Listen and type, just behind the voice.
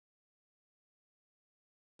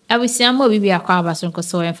Abisiamo bibi akwa sonko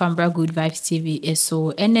so enfambra GoodVibesTv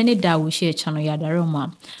so enene da we share channel ya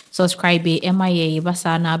daroma subscribe MIA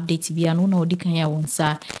basa na update bi anu na odikan ya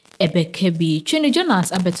wonsa ebeke bi Twene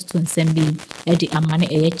Jonas abetutu nsembi edi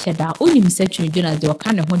amane Cheddar onim se Twene Jonas de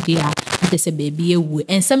oka ne ho de a ntese baby ewu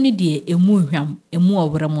ensam ne de emu hwam emu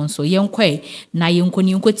owrem nso yenkwe na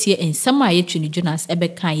yenkoni nkotie ensam a ye Twene Jonas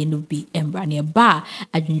ebeka ye no bi embra ne ba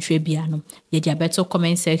adwuntwe bia no ye de abeto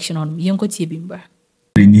comment section on yenkotie bi mbra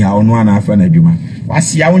ni ha ono ana afa na adwuma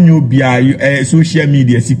wasia wonyo bia social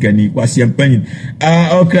media sikani wasia mpanyin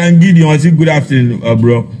okrangi on say good afternoon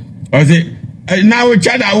bro I say now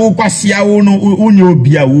Cheddar wo kwasia wo no wonyo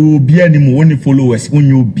bia wo bia ni mo woni followers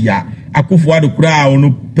wonyo bia akofo ado kura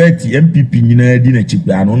ono party MPP nyina di na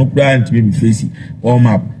chikwa no kura ntime mi face o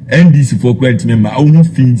map NDC for kura ntime ma wo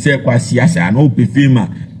fin say kwasia sa no pe fema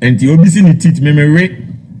enti obisi ni tit me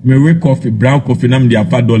we coffee brown coffee nam dia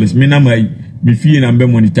 $5 me na mai me fie na mbe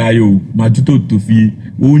monitor yo ma tuto to fie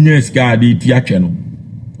wonya ska de ti atwe no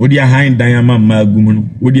odi a han dan ama magum no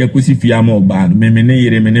odi akosi fie ama oba no me ne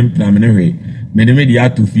yere me ne mpna me ne hwe me de me dia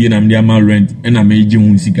to fie na me ama rent na me ji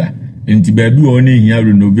hu sika enti ba du o ne hia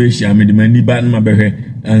renovation me de mani ba na ma behwe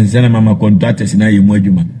ansa na mama contractors na yemu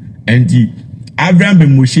adwuma enti Abraham be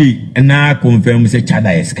Moshe na confirm say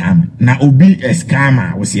Cheddar is scam na obi a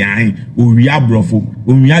scammer was yan owi abrofo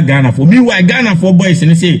owi Ghana for me why Ghana for boys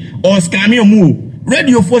and say or scam you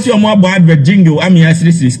radio force your more advert jingle am ya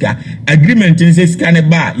siriska agreement say scan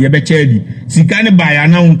ba ye be chedi scan ba ya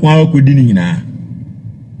na nko akodi ni nyina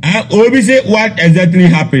obi say what exactly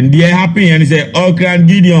happened there happen and say Okran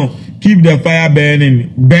Gideon keep the fire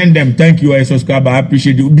burning, burn them. Thank you, I subscribe. I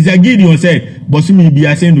appreciate you. Bisa Gideon said, Bosumi be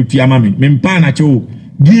a send to Tiamami. Mempana cho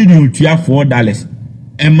Gideon to $4.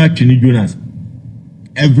 Emma Twene Jonas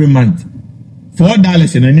every month.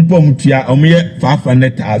 $4 and a nipo mutia omiye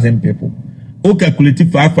 500,000 people. O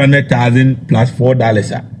calculate 500,000 plus $4.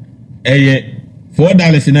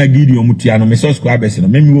 $4 in a Gideon mutia no me subscribers no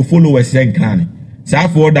me will follow a sen can. Say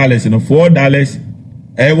 $4 and $4.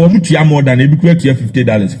 Mutia more than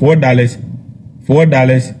 $50.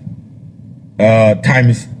 $4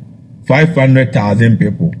 times 500,000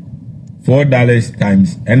 people. $4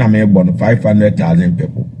 times and I'm born 500,000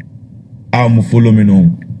 people. I'm follow me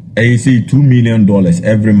no. I say $2 million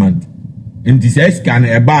every month. And this is can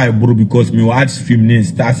I buy bro because me watch stream name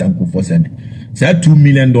stars and kufosene. Say $2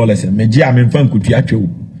 million. Mejia me fan kutia cho.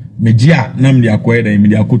 Mejia nam dia kweda me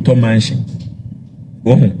dia kuto mansion.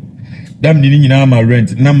 Oh. Dam ni nyina ma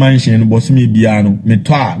rent na mansion no bosumi bia no me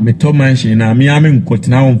to mansion na me ame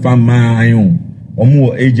nkotina won fa man ayon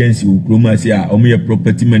omo agency o kromasi a omo ye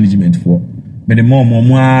property management for me de mo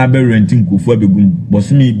a be renting kofo abegum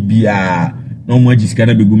bosumi bia no mo agisika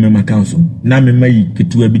na begum me council na me mai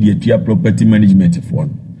ketu abi de atua property management for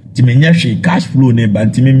ti me nya hwe cash flow ne ba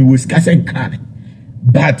ti me wo sika sen kan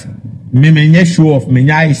but me nya show off me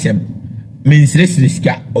nya isem means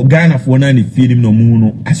riska Ghana for na ni film no mu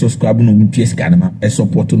no subscribe no mu tie ska na ma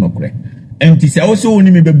support no kre enti se also oni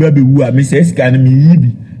me beba be wu a me se ska na me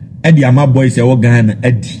yibi e di ama boys e wo Ghana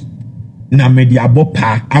adi na me di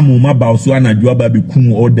abopa amoma ba so anadwo aba be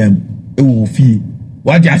kum odam e wo fie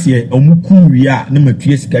waja se omu kum wi a na ma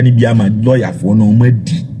tie ska ni bia ma lawyer for no ma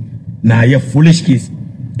di na ye foolish case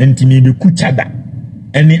enti me be ku Cheddar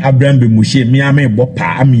eni Abraham be Moshe me ame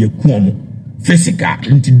bopa am ye ku omo physical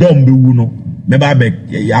nti dom be wu no me ba be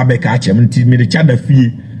ya be ka chem nti me de Cheddar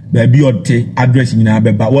fie ba bi ote address nyina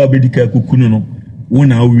be ba wa be dika kokunu no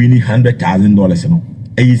wona wini $100,000 no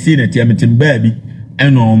e say na tie metin ba bi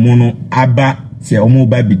eno omo no aba se omo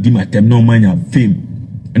ba be di matem no manya fame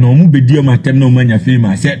eno omo be di matem no manya fame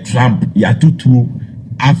a se Trump ya tutuo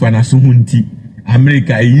afa na so hunti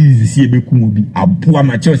America easy si be ku obi aboa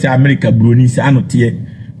ma che se America broni se anote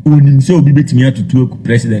onim se obi betimi atutuo ku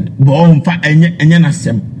president bo onfa enye na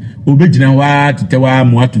sem obegina wa tetewa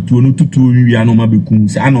mo atutuo no tutuo wiwia no mabekum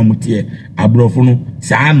se ana omote abrofo no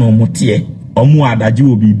se ana omote omo adaje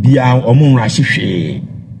obi bia omo nra hwehwe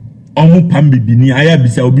omo pam bibini aya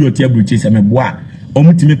bisa obi ote abroche se meboa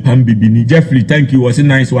omo timi pam bibini Jeffrey thank you was a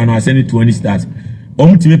nice one I send it 20 stars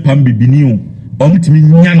omo timi pam bibini o omo timi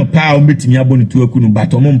nya no pa omo betimi abonu tuo ku no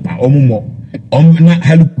but omo mpa omo mo omo na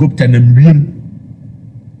helicopter na mwiem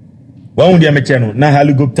Wa dia me cheno na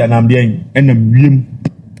helicopter na mbien enam wiem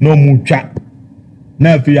no mu twa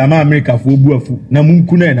na afi ama America fo bu afu na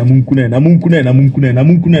munkuna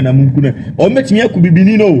o metimi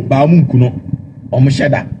akubibini no ba munkuno o mo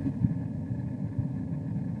Cheddar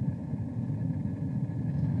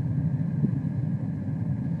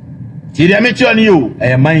ti dia me choni yo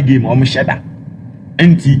mind game o mo Cheddar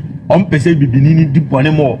enti o mpese bibini ni di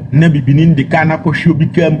bone mo na bibini de kana ko hwe obi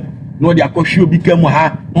kam no dia ko show become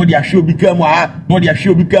ha no dia show become ha no dia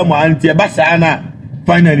show become ha nti e ba saa na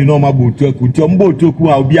finally no ma bo to aku ti ombo to aku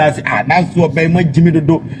a obi ase na so obey ma jimi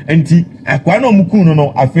dodo nti akwa na omku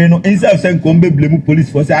no afi no instead of say nkom be blame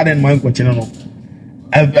police for say aden man ko chine no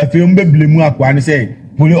afi ombe blame akwa ni say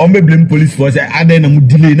police ombe blame police for say aden na mu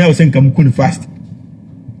delay na o say nkam ku fast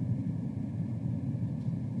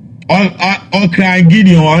on crying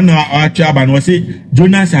Gideon on our tribe and was say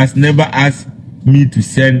Jonas has never asked me to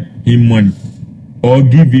send him money or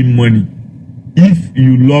give him money. If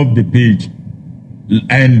you love the page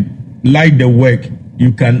and like the work,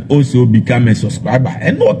 you can also become a subscriber.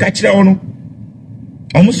 And no catch that one.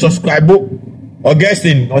 I'm subscribe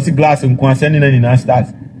Augustine was a glass and concerning any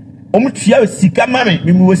stars. Tia sika mame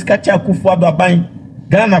me was catch a kufu ababan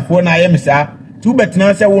Ghana for na am sir. Two bet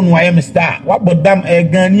now say one I am star. What but damn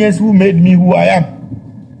Ghanaians who made me who I am.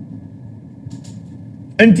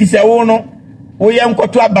 And he said, oh no, we am to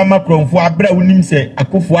Abama Cron for a bra win say a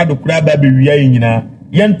kufuado crab baby yina.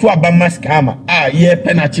 Yen to Abama scammer. Ye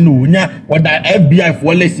penachino, nya what that FBI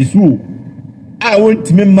for less is who. I want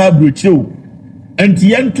to me brucho. And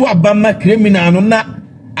yen to Abama criminal no na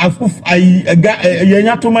afuf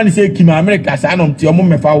yenya to man say Kima America sanom ti omo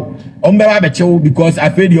mefa ombewa bechewo because I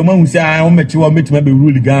feel your man who say I omechewo metima be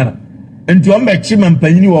rule Ghana. And to omechi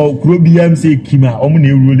mampanyini wo kuro biam say Kima omo na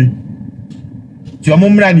rule. Ti omo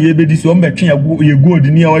mra na yebedi so ombetwe ye gold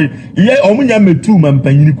ni ye omo nya metu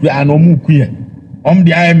mampanyini kura ana omo kuye. Om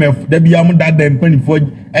the IMF da bia mo dada mpanifo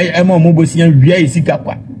ema omo bosia wiye sika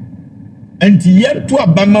kwa. And yen to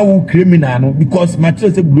Abama wo criminal no because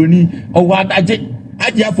material say broni o wadaje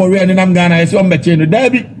aja for real nam Ghana so mbeche no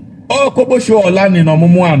dabi o kobo show olani no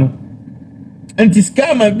momo ano enti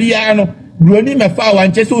scam bia no broni me fa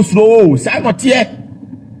wanche so slow sa no tie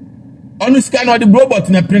onu scan no the robot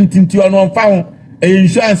na printing ti ono fa ho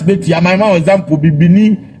insurance beti amama example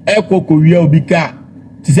bibini ekoko wi obi ka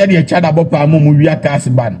ti se de Cheddar bopa amomu wi aka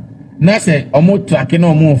asiban na se omo track na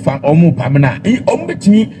omo fa omo pamna omo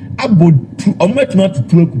betimi abotu omo betimi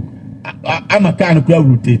atutuaku amaka no kura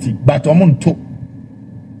rotate but omo nto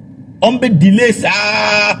ombe delays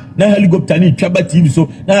na helicopter ni Ghpagetv so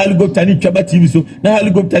na helicopter ni Ghpagetv so na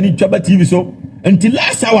helicopter ni Ghpagetv so until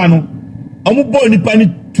last hour no omo bo nipa ni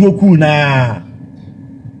tuoku na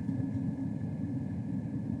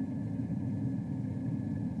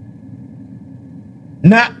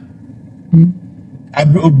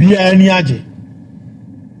obia ni age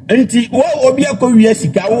enti wo obia ko wi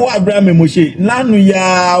sika wo Abraham Moshe lanu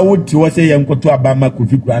ya wo ti wo se yenkoto Abama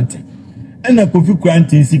Kofitv grant ena Kofitv grant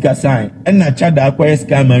sika sign ena Cheddar akwa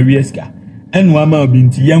sika ma wi sika enwa ma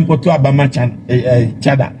obinti yenkoto Abama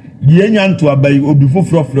Cheddar yenya nto abai obi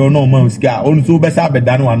fofrofro no ma sika onu so be sa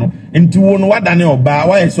beda no ano enti wo no wadane oba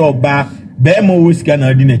wa yeso oba be ma wo sika na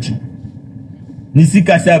adi nachi ni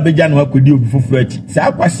sika sa beja no akodi obi fofro achi sa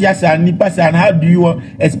akwase sa nipa sa how do you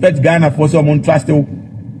expect Ghana for someone trust you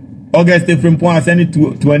August from point send it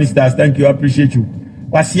to 20 stars thank you I appreciate you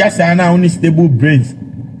kwase sa na only stable brains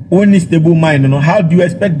only stable mind no how do you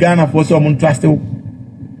expect Ghana for someone trust you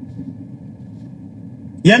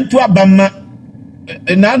yanto Abama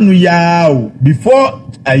na nu yawo before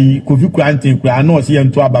I Kofitv quarantine kura no se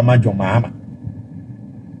yanto Abama jomama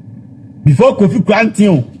before Kofitv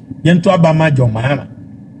quarantine yanto Abama jomama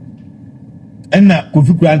enna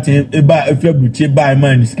Kofitv quarantine eba efia buche ba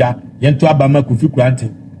man sika yanto Abama Kofitv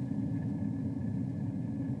quarantine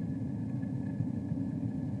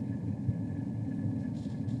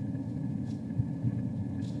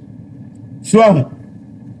so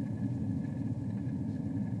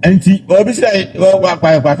enti obi say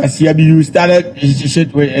kwa sia bi you started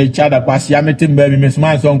shit with Cheddar kwa sia metem baby me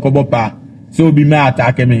smart so nkobo pa so bi me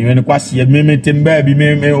attack me when kwa sia me metem baby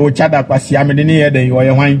me o Cheddar kwa sia me ne ye den o ye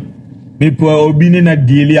hwan me po obi ne na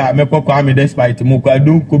deal a me kwa me despite mo kwa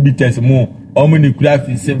don ko bi test mo o mo ni kura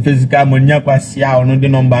physical mo nya kwa sia ono de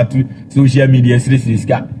number to social media series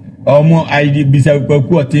ka o mo ID bi sa kwa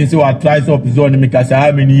ku otin so wa try so episode me ka sa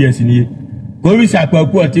how many years ni Kowi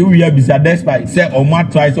sakwaku ati we are bisa despite say Oma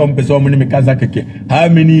try some person money mekaza keke. How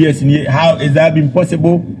many years in how is that been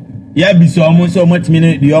possible? Yeah, be so almost so much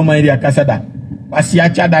minute the Almighty Akasada.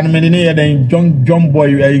 Pasia Cheddar me ne then John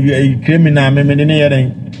boy a criminal me ne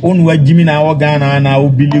then on we Jimmy na Ghana na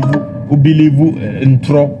who believe in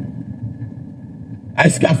tro. I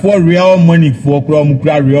sca for real money for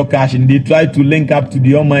real cash and they try to link up to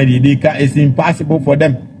the Almighty. It's impossible for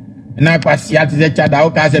them. Na pasia to say Cheddar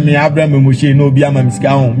o ka say me Abraham Moshe no bia ma miska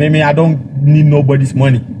ho me I don't need nobody's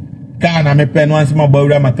money ka na me pen once my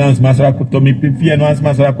bawura accounts masara koto me pifie no once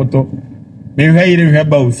masara koto me hweyire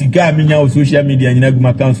hweba o sika me nya o social media nyina gu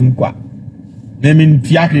accounts nkwa me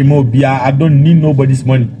ntiahwe mo bia I don't need nobody's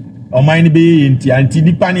money Oman be anti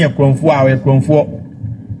dipani a cronfo our cronfo.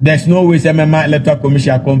 There's no way say my electoral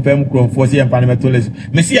commission confirm cronfo see and parliamentary.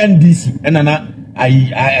 Messi NDC and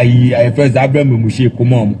I first Abraham Mushe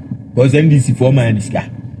Kumom because NDC for my niska.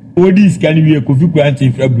 All these can be a coffee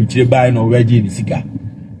granting for Buche by no Reggie in Sika.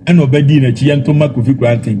 And obedi na Chiantoma coffee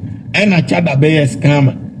granting. And a Cheddar be a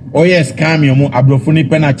scam. Oh yes, scam your more abrofoni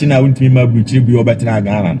penachina won't be my Buche be over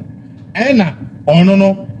Ghana. And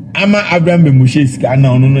no. Ama Abraham Mushe Sika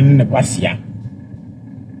na ono ne kwasia.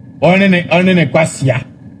 One ne kwasia.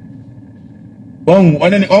 One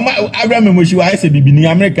Abraham Mushe wa say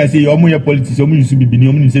bibini America say omo ye politics omo use bibini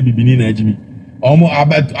omo say bibini na ajimi. Omo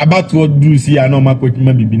about what do see no ma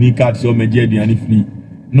kwetuma bibini card so meje aduane free.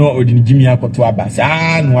 No odini jimi akoto aba.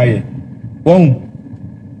 Saa no aye. Won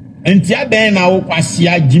enti aden na wo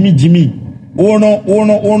kwasia jimi.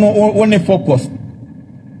 One focus.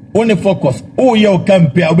 Only focus. Oh, your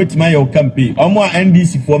campaign. I bet my campaign. I'm more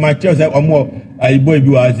NDC for my choice. I'm more. I boy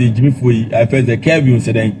you as a Jimmy for I first the Kevin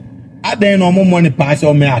said. I then no more money pass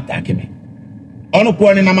on me attacking me. On the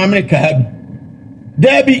corner in America.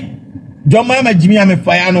 Debbie, John Mama Jimmy, I'm a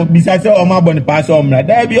fire. No, besides all my money pass on me.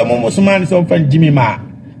 Debbie, I'm almost man some friend Jimmy Ma.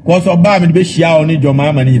 Cause of Bam be share on John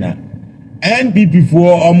Mama Nina. And people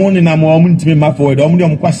for a morning I'm on to me my forward. Only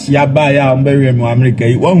on Quasia by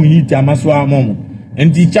America. One we eat a maswa mom.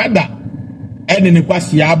 And the Cheddar and in the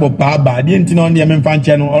Quasiabo Paba didn't know the American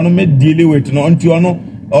channel on me dealing with no until no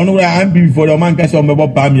where I'm before the man can say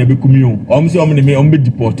about Pamia Becumio, almost only me on be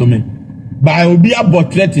deport to me. But I will be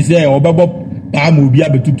about threat to say or Bob Pam will be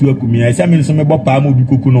able to me. I say some about Pam will be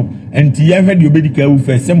Kukuno and Tia had you be careful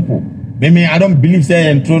for simple. Maybe I don't believe say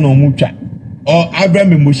and throw no mucha or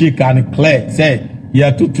Abraham Moshe can clear say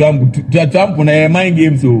yeah to Trump on a mind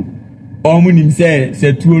game so. Omunim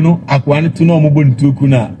say tuno akwane tuno omobon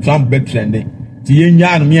tukuna Trump betrende ti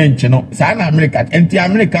yenya no me enche no sa na America enti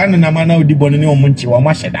America na mana odi bone ne omunche wo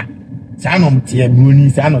maheda sa no mte bruni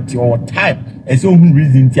sa no ti o type eso hu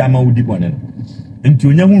reason ti ama odi bone no enti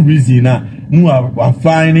onya hu reason na nu a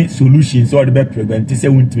find solutions or the be prevent say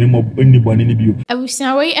wuntime mo oni bone ne bio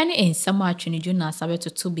abusiawe ene ensama atwene Jonas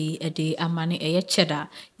abeto be e de amane eye Cheddar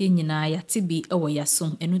ye nyina yate bi ewo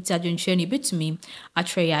yasom enu ti adwenhwe ne betumi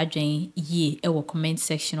atwe ya adwen ye ewo comment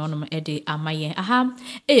section onom e de amaye aha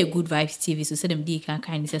GoodVibesTv so dem di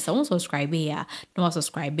kan say so subscribe ya no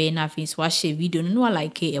subscribe na afin so share video no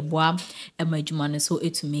like e boa e madwuma no so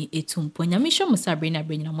etumi etumpo nyame hwe mo sabre na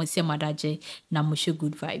bre nyina mo se madaje na mo hwe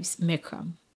Good Vibes mekram